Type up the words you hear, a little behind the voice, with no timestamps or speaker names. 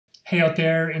Hey out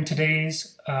there, in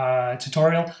today's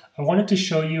tutorial, I wanted to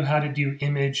show you how to do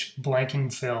image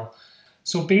blanking fill.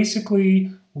 So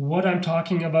basically what I'm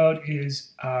talking about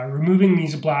is removing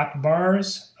these black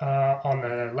bars on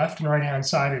the left and right hand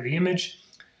side of the image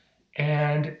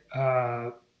and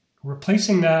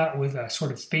replacing that with a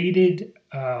sort of faded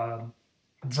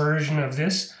version of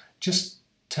this, just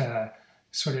to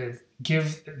sort of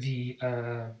give the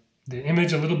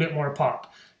image a little bit more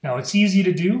pop. Now it's easy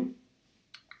to do.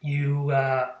 You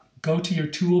go to your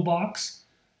toolbox,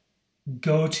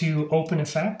 go to Open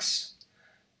Effects,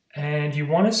 and you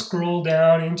want to scroll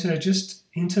down into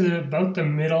about the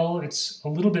middle. It's a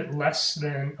little bit less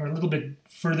than, or a little bit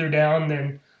further down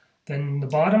than the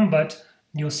bottom, but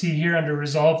you'll see here under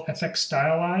Resolve FX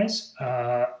Stylize,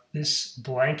 this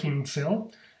blanking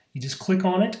fill. You just click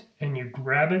on it and you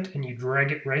grab it and you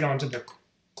drag it right onto the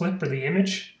clip or the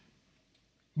image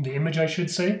I should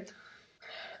say.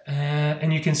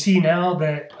 And you can see now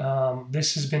that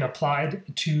this has been applied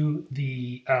to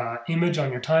the image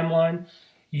on your timeline.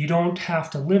 You don't have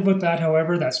to live with that,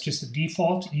 however, that's just the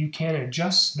default. You can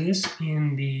adjust this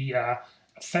in the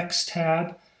Effects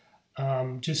tab.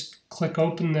 Just click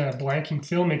open the blanking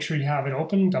fill, make sure you have it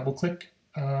open, double click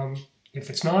if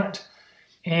it's not.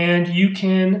 And you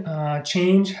can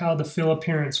change how the fill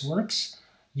appearance works.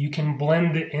 You can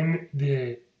blend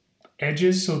the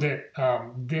edges so that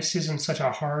this isn't such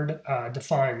a hard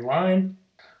defined line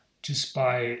just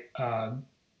by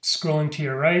scrolling to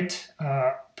your right.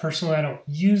 Personally, I don't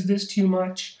use this too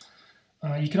much.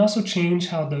 You can also change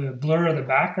how the blur of the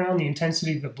background, the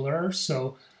intensity of the blur,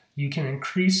 so you can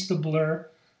increase the blur.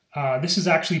 This is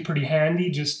actually pretty handy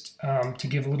just to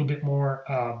give a little bit more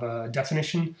of a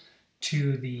definition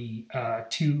to the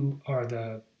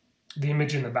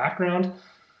image in the background.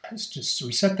 Let's just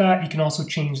reset that. You can also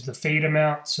change the fade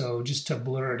amount, so just to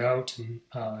blur it out and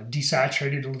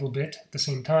desaturate it a little bit at the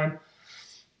same time.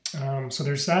 So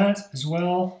there's that as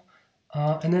well.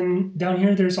 And then down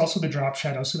here there's also the drop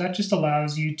shadow. So that just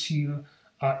allows you to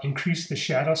increase the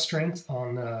shadow strength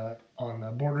on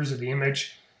the borders of the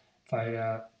image. If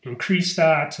I increase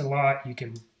that a lot, you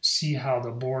can see how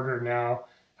the border now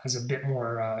has a bit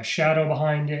more shadow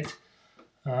behind it.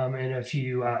 And if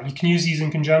you can use these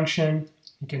in conjunction.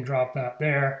 You can drop that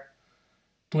there,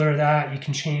 blur that. You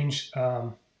can change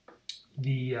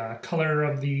the color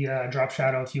of the drop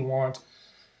shadow if you want.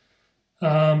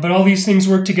 But all these things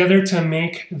work together to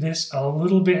make this a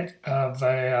little bit of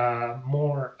a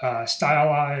more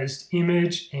stylized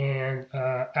image and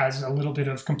adds a little bit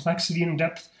of complexity and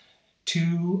depth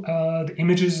to the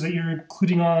images that you're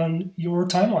including on your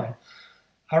timeline.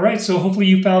 All right, so hopefully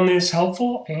you found this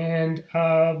helpful, and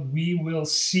we will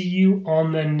see you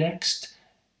on the next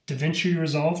DaVinci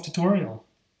Resolve tutorial.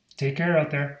 Take care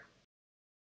out there.